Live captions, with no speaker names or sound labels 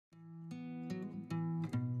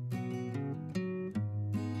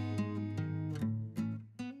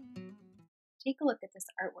Take a look at this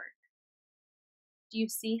artwork. Do you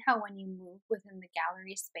see how when you move within the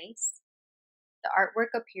gallery space, the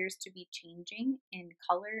artwork appears to be changing in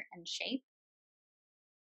color and shape?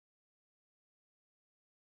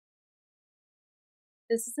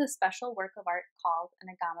 This is a special work of art called an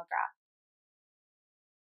agamograph.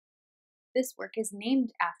 This work is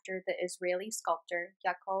named after the Israeli sculptor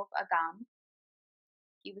Yaakov Agam.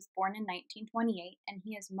 He was born in 1928 and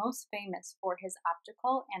he is most famous for his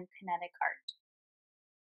optical and kinetic art.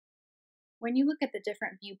 When you look at the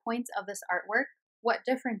different viewpoints of this artwork, what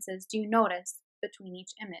differences do you notice between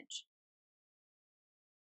each image?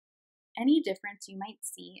 Any difference you might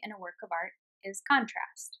see in a work of art is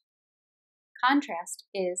contrast. Contrast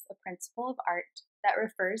is a principle of art that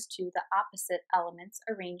refers to the opposite elements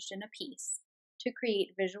arranged in a piece to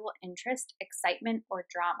create visual interest, excitement, or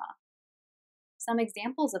drama. Some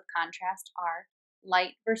examples of contrast are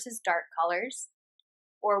light versus dark colors,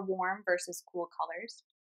 or warm versus cool colors,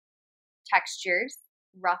 textures,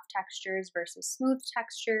 rough textures versus smooth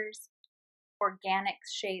textures, organic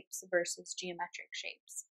shapes versus geometric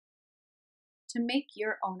shapes. To make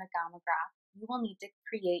your own agamograph, you will need to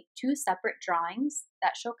create two separate drawings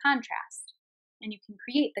that show contrast. And you can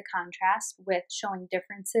create the contrast with showing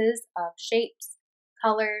differences of shapes,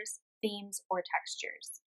 colors, themes, or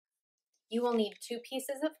textures. You will need two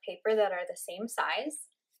pieces of paper that are the same size,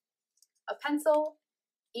 a pencil,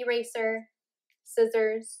 eraser,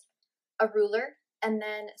 scissors, a ruler, and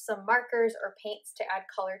then some markers or paints to add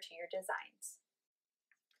color to your designs.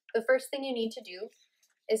 The first thing you need to do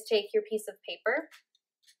is take your piece of paper,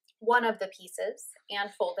 one of the pieces,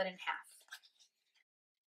 and fold it in half.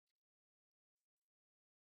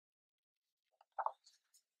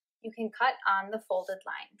 You can cut on the folded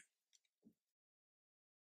line.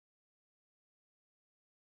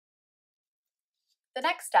 The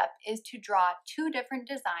next step is to draw two different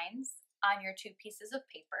designs on your two pieces of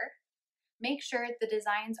paper. Make sure the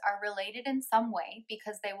designs are related in some way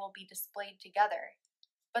because they will be displayed together,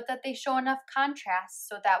 but that they show enough contrast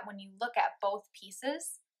so that when you look at both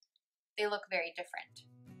pieces, they look very different.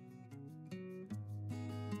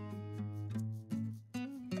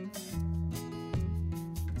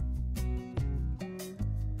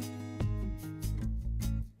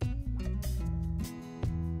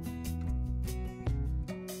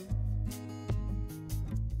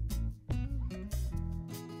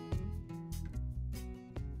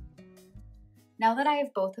 Now that I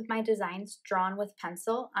have both of my designs drawn with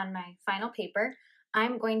pencil on my final paper,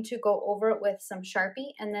 I'm going to go over it with some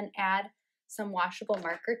Sharpie and then add some washable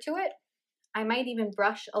marker to it. I might even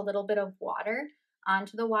brush a little bit of water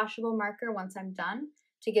onto the washable marker once I'm done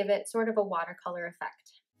to give it sort of a watercolor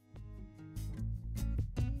effect.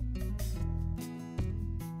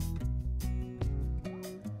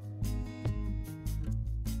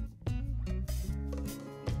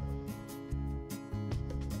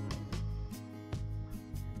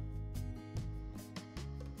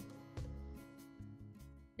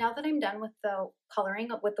 Now that I'm done with the coloring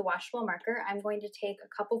with the washable marker, I'm going to take a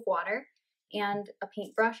cup of water and a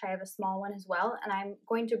paintbrush. I have a small one as well, and I'm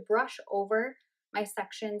going to brush over my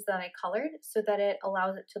sections that I colored so that it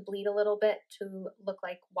allows it to bleed a little bit to look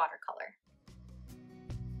like watercolor.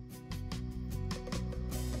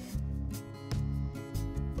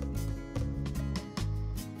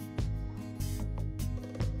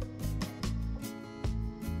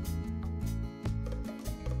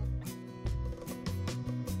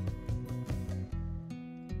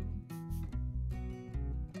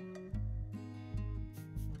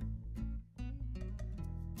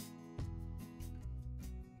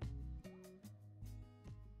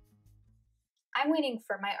 I'm waiting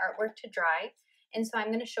for my artwork to dry, and so I'm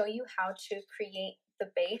going to show you how to create the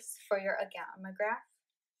base for your agamograph.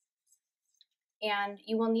 And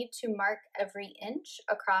you will need to mark every inch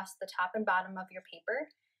across the top and bottom of your paper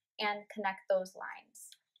and connect those lines.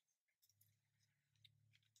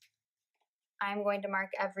 I'm going to mark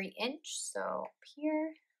every inch, so up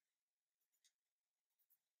here,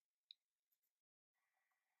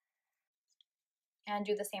 and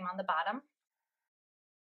do the same on the bottom.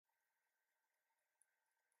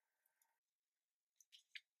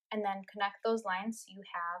 And then connect those lines so you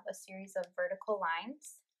have a series of vertical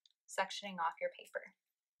lines sectioning off your paper.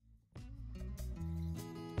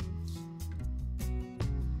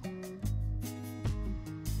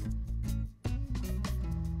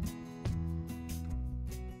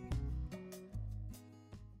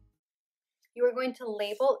 You are going to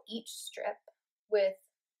label each strip with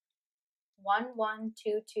 1, 1,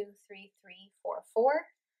 2, 2, 3, 3, 4, 4,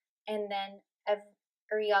 and then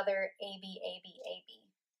every other A, B, A, B, A, B.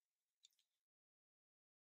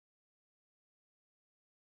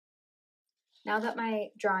 Now that my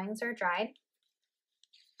drawings are dried,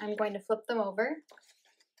 I'm going to flip them over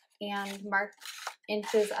and mark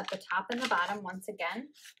inches at the top and the bottom once again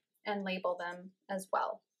and label them as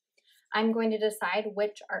well. I'm going to decide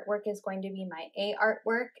which artwork is going to be my A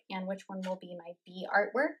artwork and which one will be my B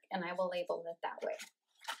artwork, and I will label it that way.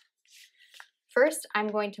 First, I'm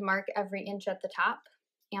going to mark every inch at the top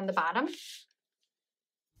and the bottom.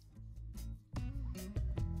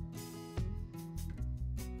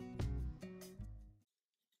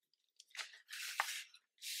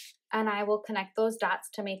 And I will connect those dots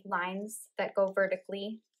to make lines that go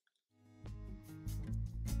vertically.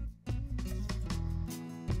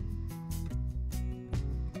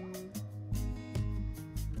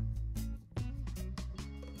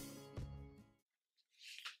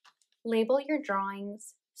 Label your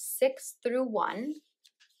drawings 6 through 1,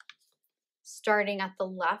 starting at the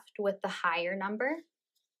left with the higher number,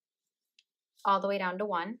 all the way down to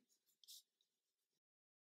 1.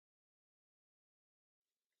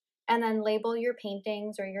 And then label your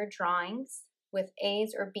paintings or your drawings with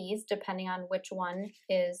A's or B's, depending on which one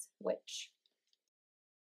is which.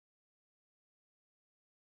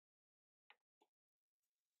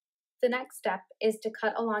 The next step is to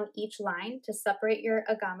cut along each line to separate your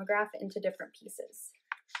agamograph into different pieces.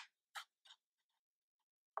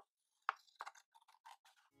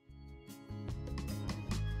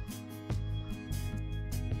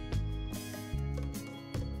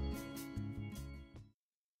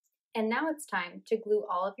 And now it's time to glue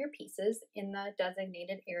all of your pieces in the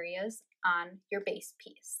designated areas on your base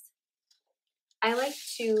piece. I like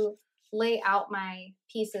to lay out my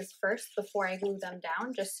pieces first before I glue them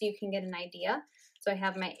down, just so you can get an idea. So I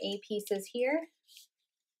have my A pieces here.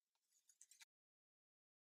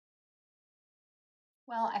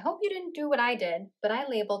 Well, I hope you didn't do what I did, but I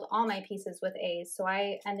labeled all my pieces with A's, so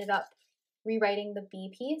I ended up rewriting the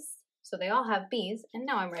B piece, so they all have B's, and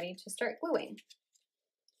now I'm ready to start gluing.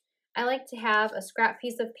 I like to have a scrap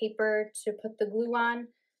piece of paper to put the glue on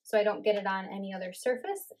so I don't get it on any other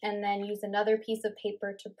surface, and then use another piece of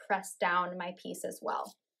paper to press down my piece as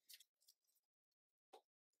well.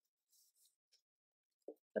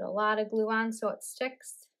 Put a lot of glue on so it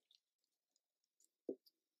sticks.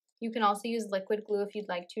 You can also use liquid glue if you'd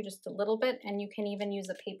like to, just a little bit, and you can even use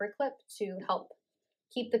a paper clip to help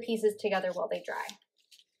keep the pieces together while they dry.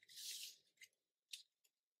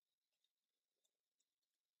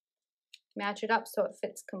 Match it up so it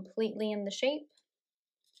fits completely in the shape.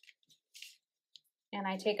 And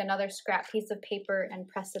I take another scrap piece of paper and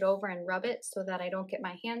press it over and rub it so that I don't get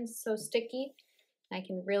my hands so sticky. I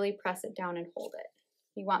can really press it down and hold it.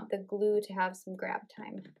 You want the glue to have some grab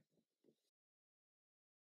time.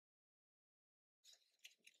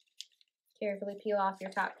 Carefully peel off your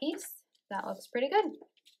top piece. That looks pretty good.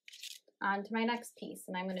 On to my next piece,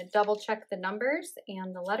 and I'm going to double check the numbers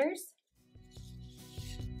and the letters.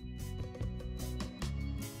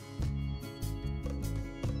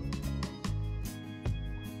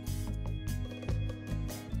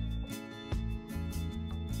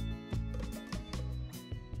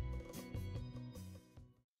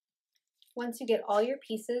 Once you get all your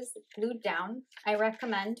pieces glued down, I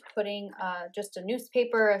recommend putting just a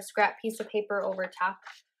newspaper, a scrap piece of paper over top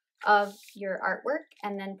of your artwork,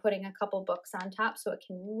 and then putting a couple books on top so it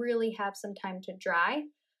can really have some time to dry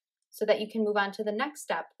so that you can move on to the next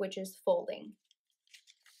step, which is folding.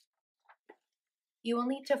 You will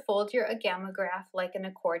need to fold your agamograph like an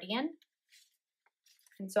accordion.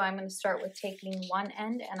 And so I'm going to start with taking one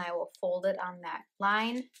end and I will fold it on that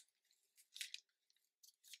line.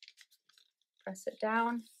 Press it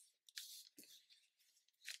down,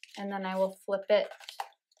 and then I will flip it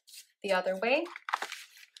the other way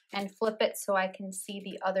and flip it so I can see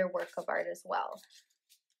the other work of art as well,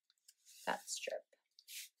 that strip.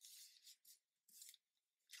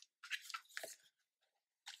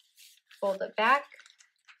 Fold it back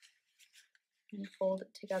and fold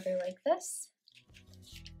it together like this.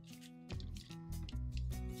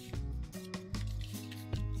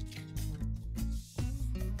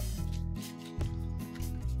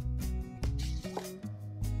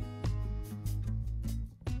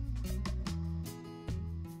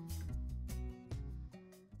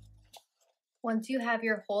 Once you have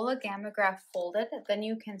your whole agamograph folded, then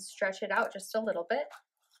you can stretch it out just a little bit.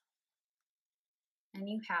 And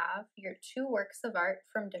you have your two works of art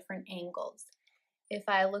from different angles. If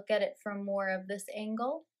I look at it from more of this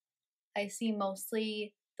angle, I see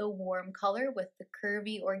mostly the warm color with the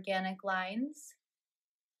curvy organic lines.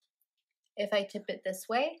 If I tip it this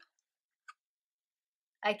way,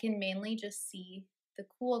 I can mainly just see the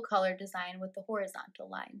cool color design with the horizontal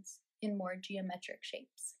lines in more geometric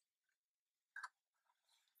shapes.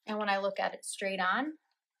 And when I look at it straight on,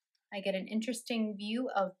 I get an interesting view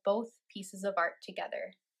of both pieces of art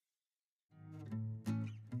together.